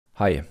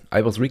Hi, I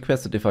was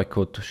requested if I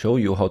could show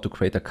you how to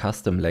create a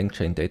custom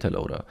LangChain data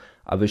loader.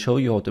 I will show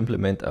you how to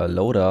implement a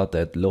loader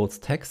that loads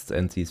text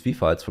and CSV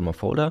files from a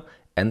folder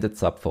and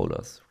its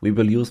subfolders. We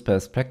will use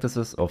best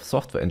practices of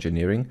software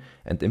engineering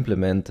and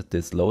implement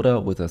this loader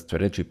with a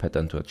strategy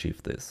pattern to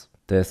achieve this.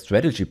 The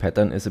strategy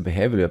pattern is a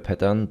behavioral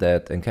pattern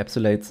that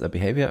encapsulates a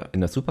behavior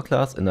in a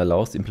superclass and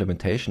allows the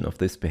implementation of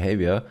this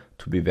behavior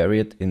to be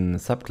varied in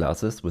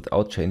subclasses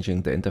without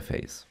changing the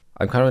interface.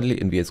 I'm currently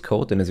in VS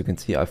Code, and as you can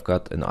see, I've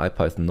got an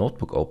IPython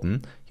notebook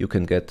open. You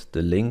can get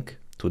the link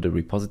to the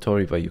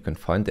repository where you can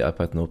find the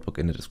IPython notebook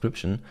in the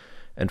description.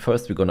 And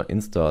first we're gonna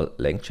install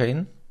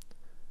LangChain.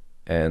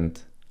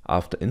 And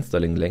after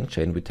installing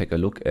LangChain, we take a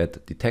look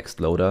at the text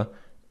loader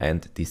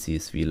and the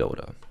CSV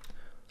loader.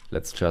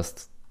 Let's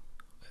just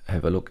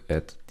have a look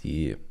at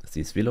the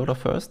CSV loader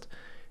first.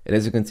 And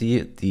as you can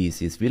see, the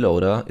CSV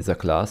loader is a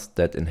class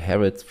that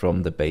inherits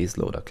from the base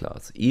loader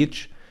class.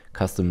 Each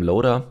custom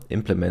loader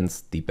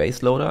implements the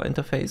base loader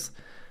interface,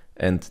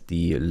 and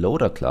the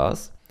loader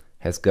class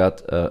has got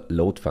a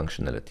load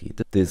functionality.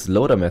 This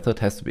loader method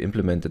has to be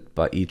implemented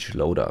by each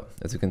loader.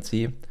 As you can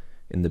see,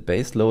 in the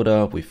base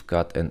loader, we've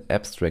got an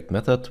abstract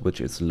method, which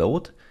is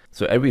load.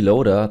 So every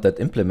loader that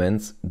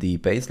implements the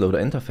base loader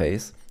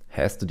interface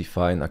has to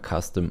define a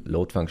custom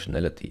load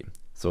functionality.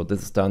 So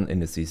this is done in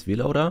the CSV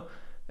loader,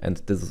 and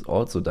this is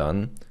also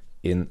done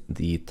in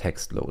the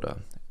text loader.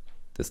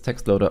 This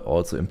text loader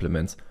also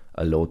implements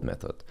a load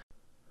method.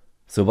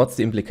 So what's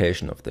the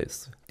implication of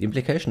this? The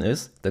implication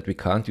is that we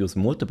can't use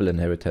multiple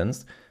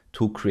inheritance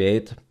to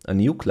create a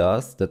new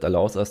class that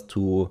allows us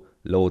to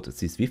load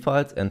CSV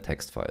files and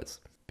text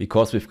files,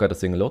 because we've got a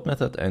single load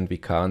method and we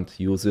can't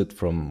use it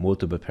from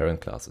multiple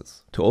parent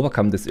classes. To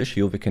overcome this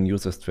issue, we can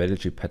use a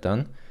strategy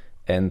pattern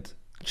and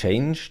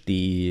change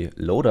the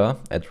loader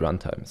at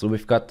runtime. So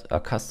we've got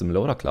a custom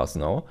loader class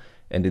now,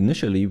 and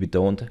initially we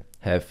don't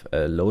have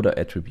a loader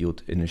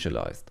attribute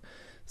initialized.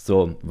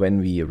 So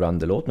when we run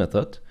the load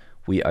method,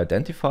 we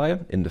identify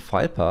in the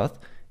file path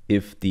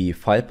if the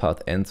file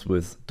path ends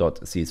with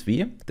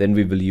 .csv, then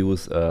we will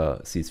use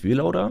a CSV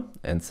loader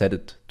and set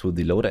it to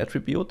the loader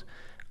attribute.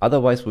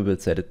 Otherwise, we will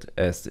set it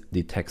as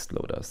the text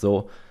loader.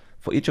 So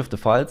for each of the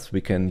files,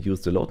 we can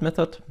use the load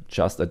method,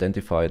 just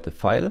identify the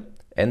file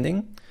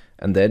ending,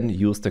 and then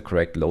use the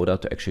correct loader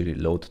to actually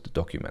load the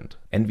document.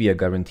 And we are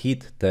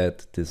guaranteed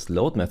that this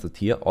load method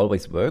here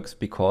always works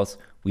because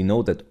we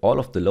know that all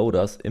of the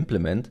loaders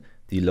implement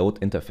the load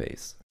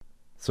interface.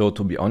 So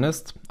to be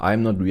honest,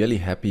 I'm not really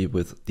happy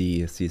with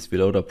the CSV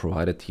loader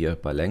provided here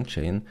by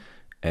LangChain.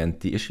 And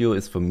the issue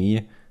is for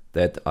me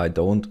that I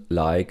don't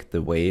like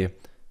the way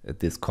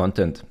this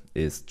content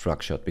is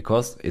structured,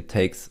 because it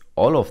takes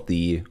all of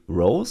the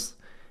rows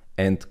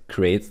and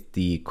creates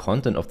the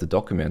content of the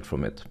document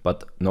from it.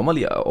 But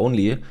normally I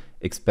only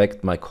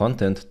expect my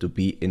content to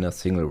be in a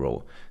single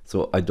row.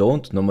 So I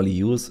don't normally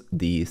use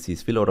the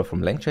CSV loader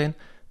from LangChain,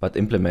 but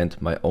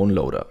implement my own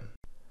loader.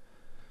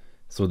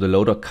 So the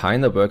loader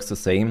kind of works the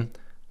same,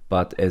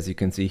 but as you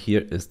can see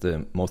here is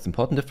the most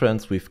important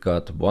difference. We've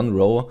got one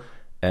row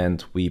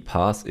and we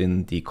pass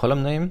in the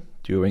column name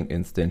during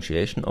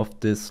instantiation of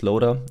this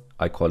loader.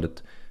 I call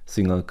it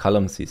single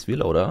column CSV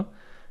loader,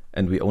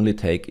 and we only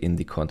take in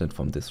the content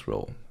from this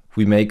row.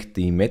 We make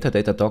the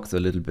metadata docs a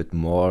little bit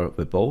more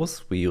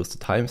verbose. We use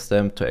the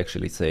timestamp to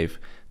actually save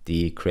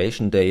the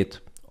creation date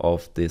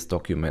of this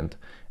document,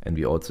 and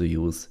we also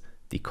use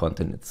the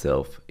content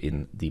itself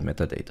in the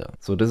metadata.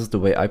 So this is the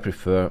way I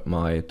prefer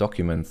my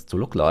documents to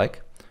look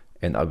like,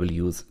 and I will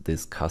use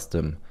this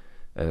custom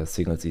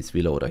single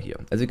CSV loader here.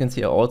 As you can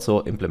see, I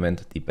also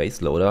implement the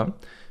base loader.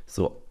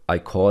 So I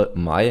call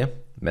my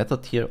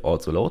method here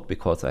also load,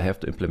 because I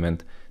have to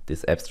implement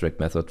this abstract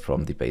method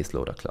from the base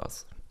loader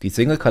class. The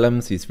single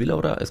column CSV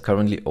loader is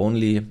currently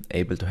only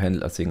able to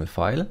handle a single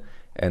file,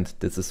 and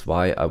this is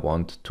why I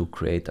want to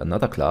create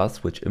another class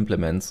which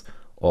implements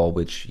or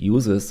which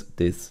uses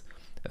this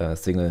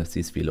single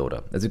CSV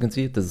loader. As you can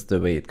see, this is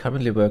the way it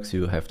currently works.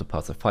 You have to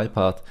pass a file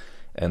path,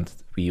 and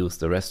we use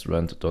the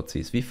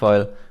restaurant.csv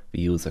file.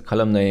 We use a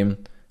column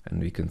name, and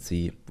we can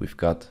see we've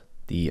got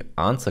the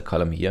answer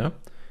column here,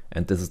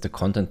 and this is the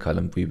content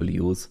column we will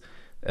use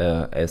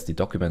as the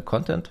document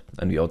content.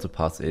 And we also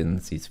pass in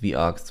CSV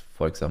args,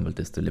 for example,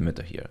 this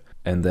delimiter here.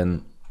 And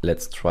then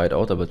let's try it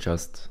out. I will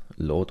just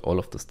load all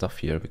of the stuff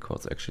here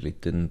because I actually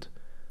didn't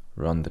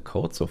run the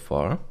code so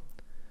far.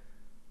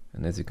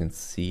 And as you can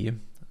see,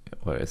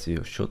 or as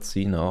you should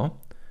see now,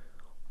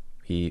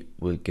 we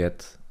will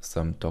get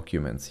some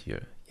documents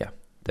here. Yeah,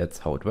 that's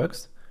how it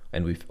works.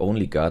 And we've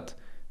only got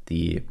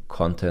the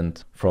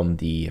content from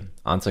the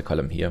answer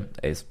column here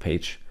as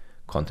page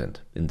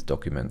content in the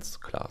documents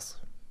class.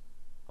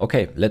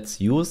 Okay, let's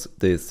use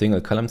the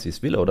single column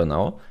CSV loader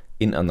now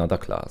in another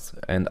class.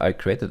 And I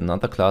created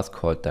another class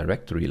called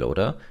directory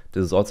loader.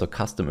 This is also a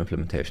custom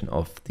implementation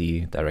of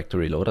the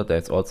directory loader.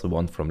 There's also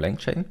one from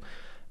LangChain.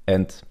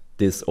 And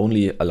this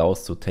only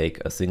allows to take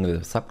a single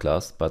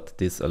subclass, but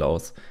this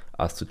allows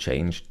us to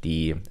change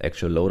the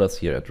actual loaders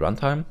here at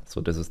runtime.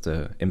 So this is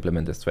the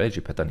implement the strategy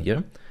pattern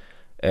here.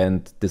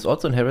 And this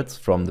also inherits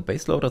from the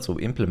base loader, so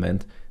we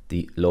implement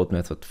the load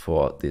method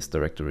for this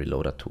directory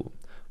loader too.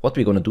 What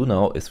we're going to do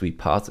now is we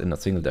pass in a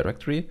single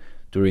directory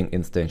during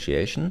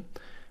instantiation,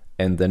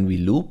 and then we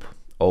loop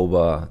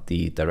over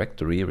the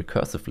directory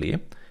recursively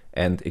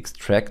and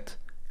extract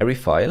every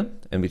file,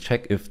 and we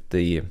check if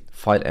the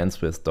file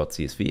ends with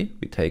 .csv,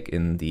 we take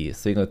in the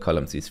single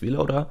column CSV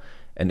loader,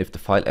 and if the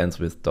file ends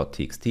with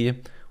 .txt,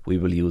 we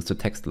will use the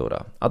text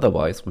loader.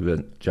 Otherwise, we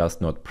will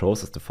just not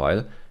process the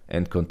file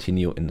and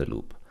continue in the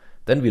loop.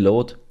 Then we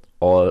load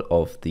all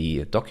of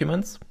the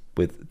documents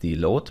with the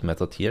load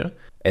method here.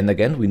 And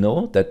again, we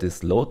know that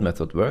this load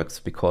method works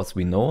because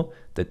we know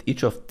that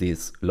each of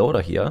these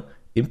loader here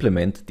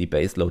implement the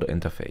base loader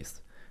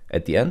interface.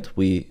 At the end,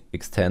 we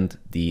extend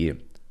the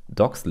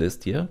docs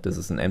list here. This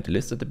is an empty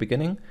list at the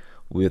beginning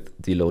with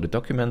the loaded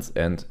documents,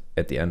 and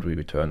at the end we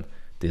return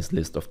this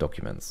list of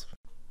documents.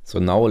 So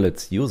now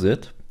let's use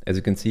it. As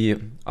you can see,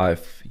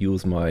 I've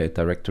used my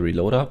directory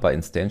loader by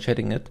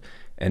instantiating it,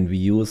 and we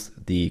use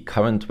the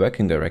current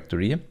working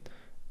directory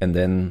and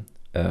then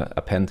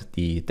append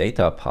the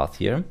data path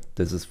here.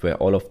 This is where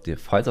all of the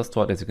files are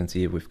stored. As you can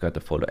see, we've got a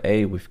folder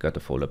A, we've got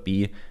a folder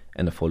B,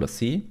 and a folder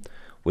C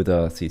with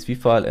a CSV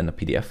file and a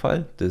PDF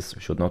file. This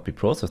should not be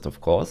processed, of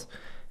course.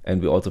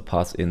 And we also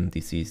pass in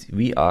the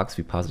CSV args.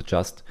 We pass it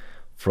just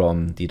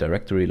from the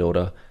directory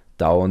loader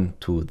down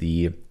to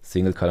the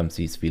single column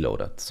CSV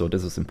loader. So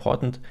this is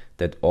important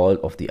that all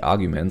of the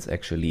arguments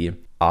actually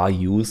are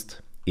used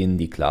in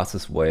the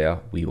classes where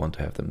we want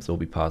to have them. So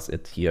we pass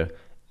it here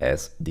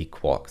as the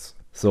quarks.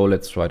 So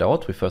let's try it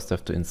out. We first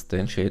have to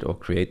instantiate or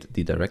create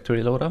the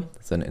directory loader,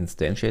 then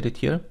instantiate it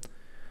here,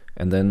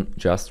 and then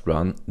just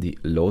run the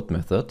load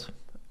method.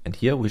 And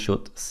here we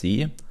should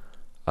see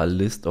a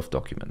list of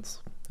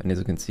documents. And as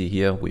you can see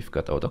here, we've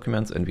got our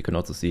documents, and we can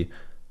also see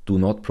do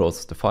not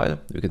process the file.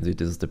 You can see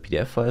this is the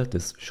PDF file.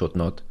 This should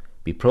not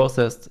be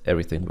processed.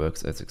 Everything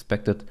works as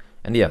expected.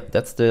 And yeah,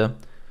 that's the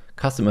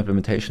custom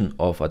implementation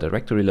of a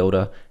directory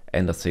loader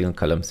and a single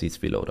column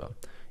CSV loader.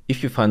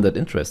 If you find that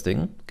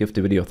interesting, give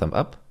the video a thumb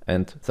up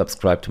and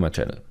subscribe to my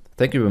channel.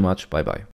 Thank you very much. Bye bye.